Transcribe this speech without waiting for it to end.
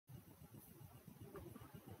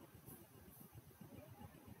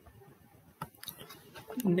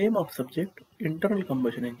Name of subject: internal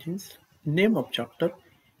combustion engines. Name of chapter: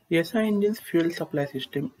 SI engines, fuel supply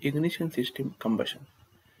system, ignition system, combustion.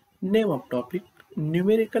 Name of topic: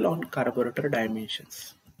 numerical on carburetor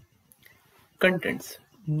dimensions. Contents: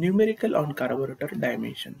 numerical on carburetor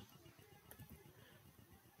dimension.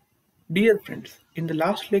 Dear friends, in the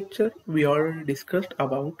last lecture we already discussed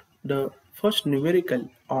about the first numerical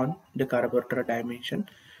on the carburetor dimension.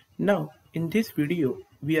 Now in this video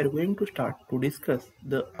we are going to start to discuss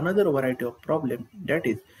the another variety of problem, that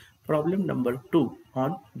is problem number 2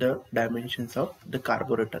 on the dimensions of the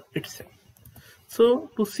carburetor itself.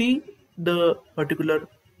 So to see the particular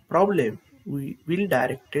problem, we will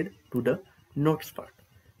direct it to the notes part.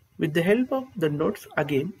 With the help of the notes,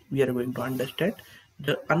 again we are going to understand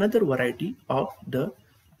the another variety of the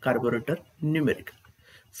carburetor numerical.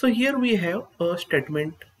 So here we have a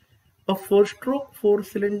statement: a 4-stroke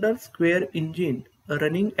 4-cylinder square engine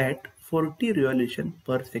running at 40 revolution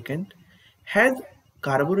per second has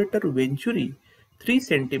carburetor venturi 3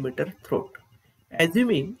 cm throat.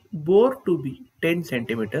 Assuming bore to be 10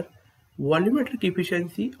 cm, volumetric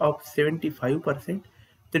efficiency of 75%,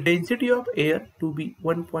 the density of air to be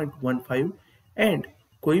 1.15 and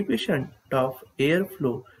coefficient of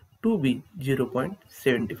airflow to be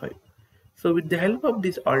 0.75. So with the help of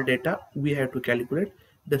this all data, we have to calculate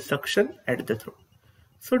the suction at the throat.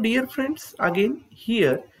 So dear friends, again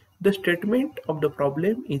here the statement of the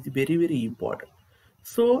problem is very important.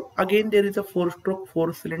 So again there is a 4-stroke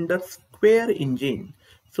 4-cylinder square engine.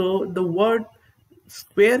 So the word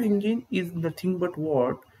square engine is nothing but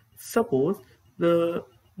what? Suppose the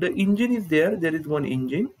engine is there is one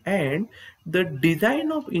engine and the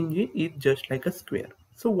design of engine is just like a square.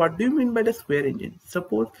 So what do you mean by the square engine?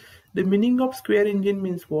 Suppose the meaning of square engine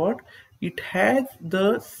means what? It has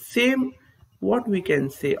the same, what we can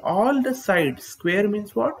say, all the sides. Square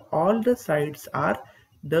means what? All the sides are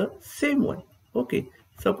the same one. Okay,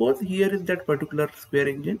 suppose here is that particular square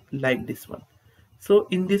engine like this one. So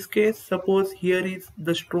in this case, suppose here is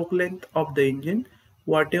the stroke length of the engine,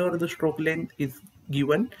 whatever the stroke length is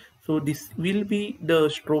given, so this will be the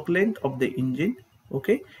stroke length of the engine.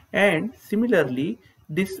 Okay, and similarly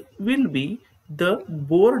this will be the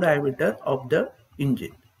bore diameter of the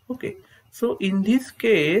engine. Okay, so in this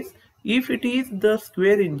case, if it is the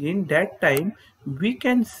square engine, that time we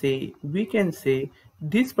can say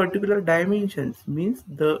this particular dimensions means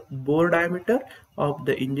the bore diameter of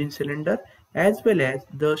the engine cylinder as well as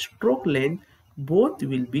the stroke length, both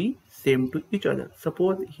will be same to each other.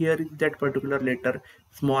 Suppose here is that particular letter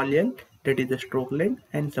small l, that is the stroke length,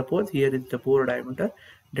 and suppose here is the bore diameter,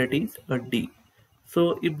 that is a d.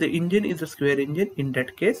 So if the engine is a square engine, in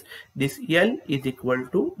that case this L is equal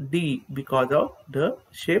to D because of the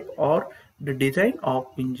shape or the design of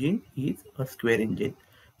engine is a square engine.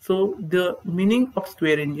 So the meaning of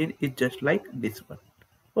square engine is just like this one.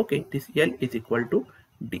 Okay, this L is equal to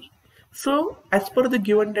D. So as per the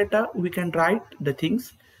given data, we can write the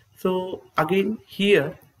things. So again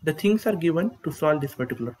here the things are given to solve this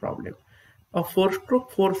particular problem. A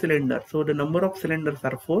 4-stroke 4-cylinder, so the number of cylinders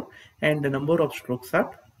are 4 and the number of strokes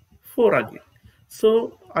are 4 again.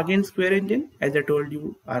 So again square engine, as I told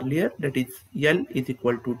you earlier, that is L is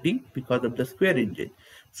equal to D because of the square engine.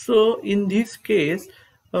 So in this case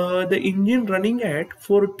the engine running at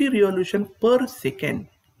 40 revolution per second.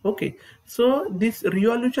 Okay, so this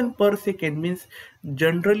revolution per second means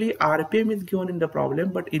generally RPM is given in the problem,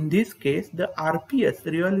 but in this case the RPS,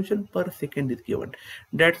 revolution per second, is given.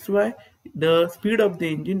 That's why the speed of the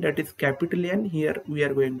engine, that is capital N, here we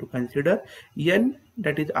are going to consider N,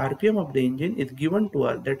 that is RPM of the engine, is given to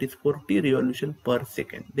us, that is 40 revolution per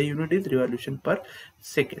second. The unit is revolution per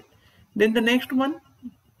second. Then the next one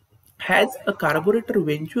has a carburetor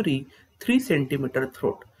venturi 3 cm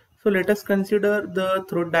throat. So let us consider the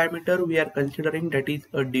throat diameter. We are considering that is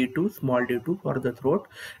a D2, small d2 for the throat.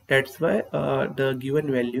 That's why the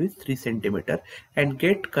given value is 3 cm, and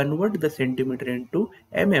convert the centimeter into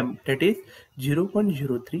mm, that is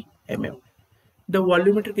 0.03 mm. The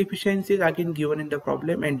volumetric efficiency is again given in the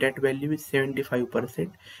problem, and that value is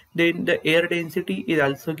 75%. Then the air density is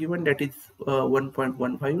also given, that is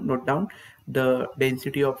 1.15. Note down the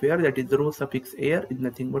density of air, that is rho suffix air, is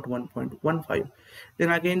nothing but 1.15.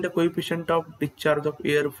 Then again the coefficient of discharge of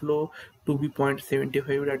airflow to be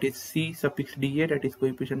 0.75, that is C suffix dA, that is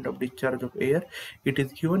coefficient of discharge of air. It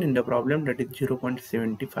is given in the problem, that is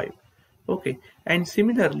 0.75. Okay, and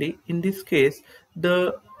similarly in this case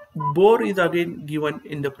the bore is again given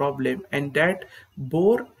in the problem, and that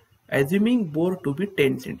bore, assuming bore to be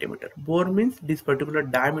 10 cm. Bore means this particular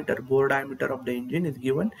diameter, bore diameter of the engine is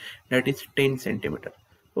given, that is 10 cm.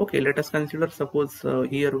 Okay, let us consider, suppose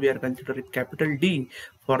here we are considering capital D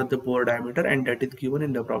for the bore diameter, and that is given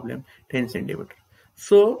in the problem 10 centimeter.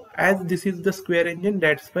 So as this is the square engine,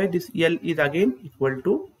 that's why this L is again equal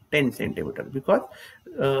to 10 centimeter, because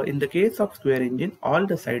in the case of square engine all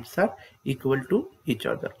the sides are equal to each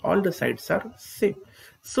other, all the sides are same.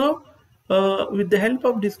 So with the help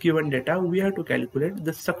of this given data, we have to calculate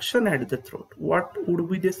the suction at the throat. What would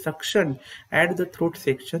be the suction at the throat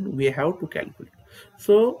section? We have to calculate.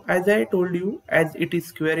 So as I told you, as it is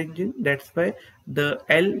square engine, that's why the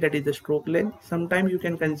L, that is the stroke length, sometimes you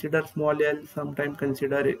can consider small l, sometimes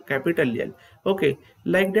consider capital L. Okay,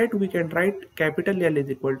 like that we can write capital L is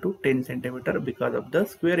equal to 10 centimeter because of the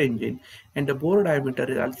square engine, and the bore diameter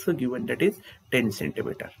is also given, that is 10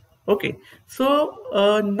 centimeter. Okay,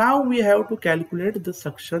 so now we have to calculate the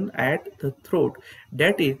suction at the throat,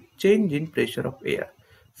 that is change in pressure of air.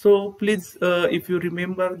 So please, if you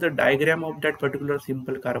remember the diagram of that particular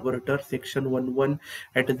simple carburetor, section 1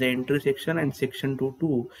 at the entry section and section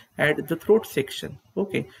 2 at the throat section.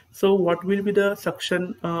 Okay, so what will be the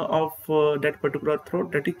suction of that particular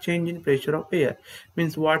throat? That is change in pressure of air,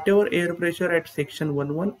 means whatever air pressure at section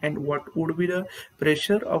 1 and what would be the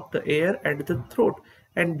pressure of the air at the throat,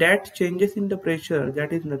 and that changes in the pressure,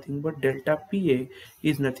 that is nothing but delta PA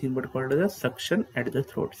is nothing but called the suction at the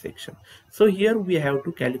throat section. So here we have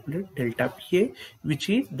to calculate delta PA, which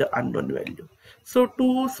is the unknown value. So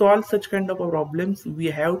to solve such kind of problems, we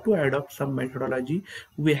have to adopt some methodology,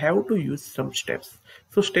 we have to use some steps.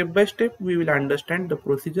 So step by step we will understand the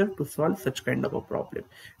procedure to solve such kind of a problem.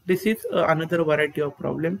 This is another variety of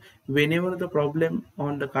problem. Whenever the problem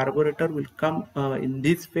on the carburetor will come in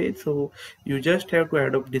this way, so you just have to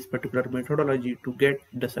adopt this particular methodology to get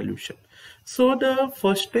the solution. So the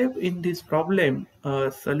first step in this problem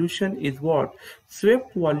solution is what?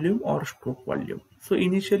 Swept volume or stroke volume. So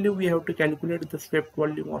initially we have to calculate the swept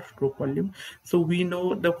volume or stroke volume. So we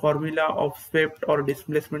know the formula of swept or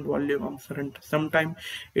displacement volume. Sometimes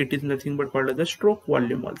it is nothing but called as the stroke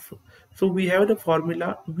volume also. So we have the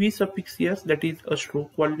formula V suffix S, that is a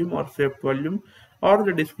stroke volume or swept volume, or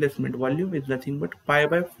the displacement volume is nothing but pi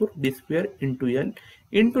by 4 d square into L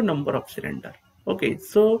into number of cylinder. Okay,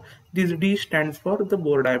 so this D stands for the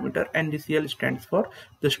bore diameter and this L stands for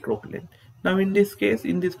the stroke length. Now in this case,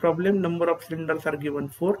 in this problem, number of cylinders are given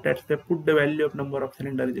 4, that's why put the value of number of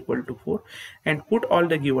cylinders is equal to 4 and put all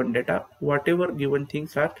the given data, whatever given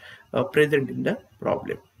things are present in the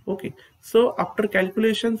problem. Okay, so after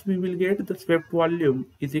calculations we will get the swept volume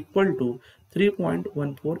is equal to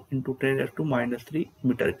 3.14 into 10 raised to minus 3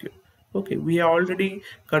 meter cube. Okay, we have already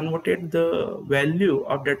converted the value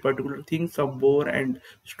of that particular things of bore and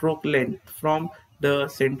stroke length from the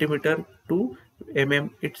centimeter to mm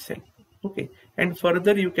itself. Okay, and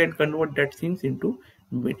further you can convert that things into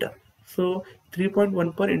meter. So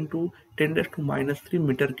 3.14 into 10 raised to minus 3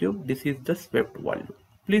 meter cube, this is the swept volume.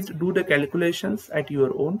 Please do the calculations at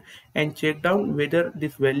your own and check down whether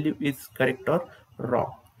this value is correct or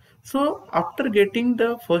wrong. So after getting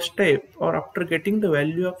the first step, or after getting the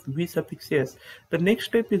value of V suffix S, the next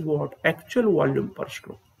step is what? Actual volume per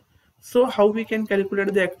stroke. So how we can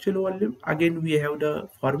calculate the actual volume? Again we have the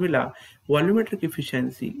formula volumetric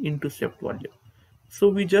efficiency into swept volume. So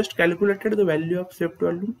we just calculated the value of swept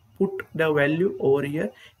volume, put the value over here,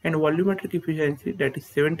 and volumetric efficiency, that is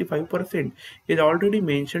 75%, is already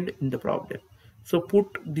mentioned in the problem. So put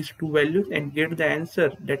these two values and get the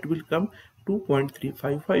answer, that will come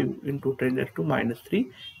 2.355 into 10 raised to minus 3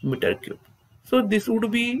 meter cube. So this would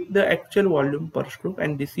be the actual volume per stroke,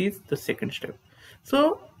 and this is the second step.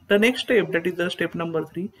 So the next step, that is the step number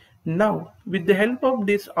 3. Now with the help of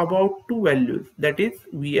this about two values, that is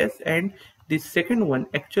Vs and this second one,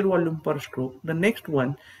 actual volume per stroke, the next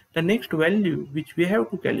value which we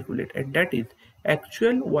have to calculate, and that is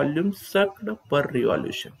actual volume sucked per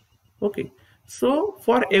revolution. Okay, so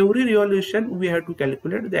for every revolution we have to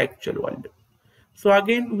calculate the actual volume. So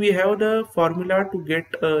again we have the formula to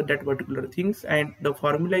get that particular things, and the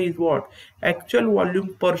formula is what? Actual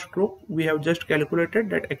volume per stroke. We have just calculated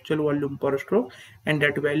that actual volume per stroke, and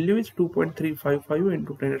that value is 2.355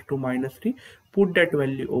 into 10 raised to minus 3. Put that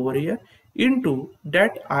value over here into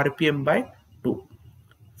that RPM by 2.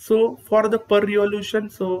 So for the per revolution,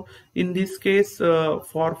 so in this case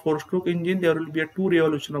for 4-stroke engine there will be a 2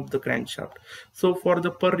 revolution of the crankshaft. So for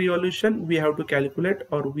the per revolution we have to calculate,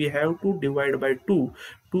 or we have to divide by 2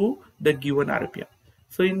 to the given RPM.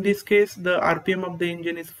 So in this case the RPM of the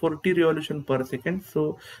engine is 40 revolution per second.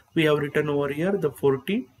 So we have written over here the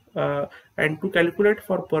 40 and to calculate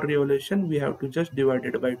for per revolution we have to just divide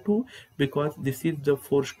it by 2, because this is the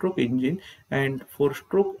 4-stroke engine, and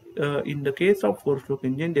 4-stroke in the case of 4-stroke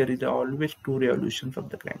engine there is always 2 revolutions of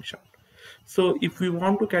the crankshaft. So if we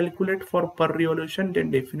want to calculate for per revolution,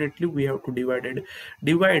 then definitely we have to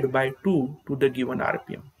divide by 2 to the given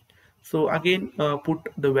RPM. So again put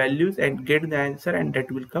the values and get the answer, and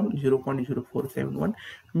that will come 0.0471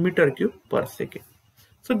 meter cube per second.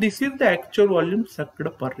 So this is the actual volume sucked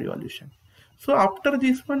per revolution. So after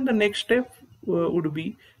this one, the next step would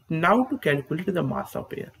be now to calculate the mass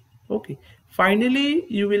of air. Okay. Finally,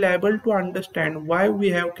 you will able to understand why we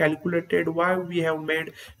have calculated, why we have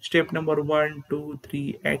made step number 1, 2,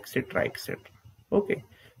 3, etc., etc. Okay.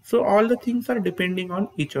 So all the things are depending on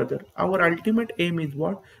each other. Our ultimate aim is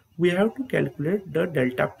what? We have to calculate the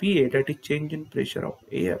delta PA, that is change in pressure of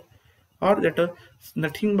air, or that is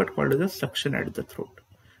nothing but called as the suction at the throat.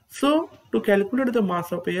 So to calculate the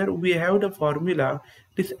mass of air, we have the formula,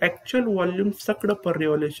 this actual volume sucked per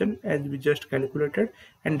revolution as we just calculated,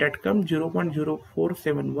 and that comes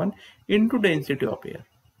 0.0471 into density of air.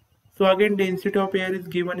 So again density of air is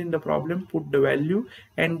given in the problem, put the value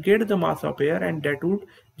and get the mass of air, and that would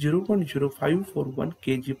 0.0541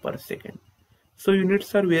 kg per second. So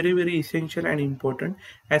units are very essential and important.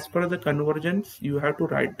 As per the conversions, you have to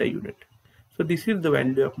write the unit. So this is the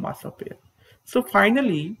value of mass of air. So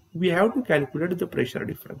finally, we have to calculate the pressure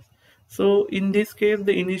difference. So in this case,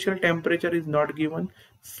 the initial temperature is not given.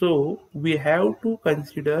 So we have to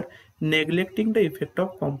consider neglecting the effect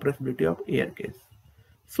of compressibility of air case.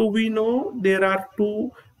 So we know there are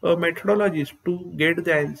two methodologies to get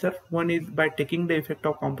the answer. One is by taking the effect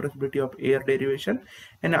of compressibility of air derivation,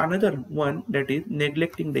 and another one that is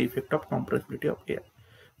neglecting the effect of compressibility of air.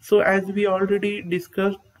 So as we already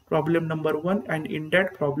discussed problem number 1, and in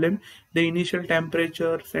that problem the initial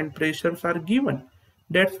temperatures and pressures are given.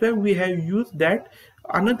 That's why we have used that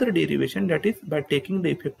another derivation, that is by taking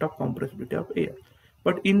the effect of compressibility of air.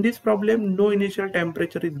 But in this problem no initial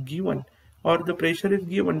temperature is given or the pressure is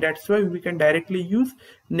given. That's why we can directly use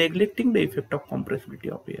neglecting the effect of compressibility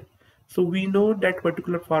of air. So we know that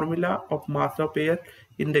particular formula of mass of air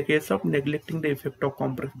in the case of neglecting the effect of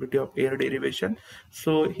compressibility of air derivation.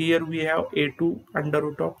 So here we have A2 under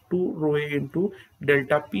root of 2 rho A into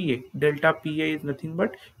delta PA. Delta PA is nothing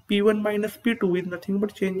but P1 minus P2 is nothing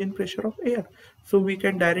but change in pressure of air. So we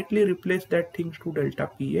can directly replace that things to delta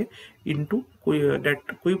PA into that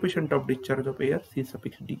coefficient of discharge of air C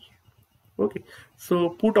suffix D. Okay, so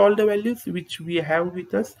put all the values which we have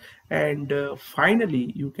with us, and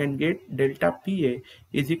finally you can get delta PA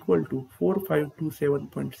is equal to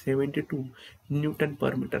 4527.72 Newton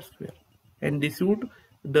per meter square, and this would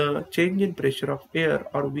the change in pressure of air,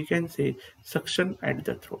 or we can say suction at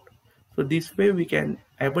the throat. So this way we can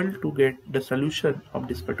able to get the solution of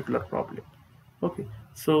this particular problem. Okay,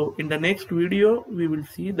 so in the next video we will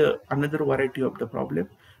see the another variety of the problem.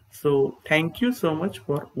 So thank you so much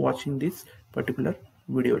for watching this particular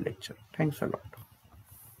video lecture. Thanks a lot.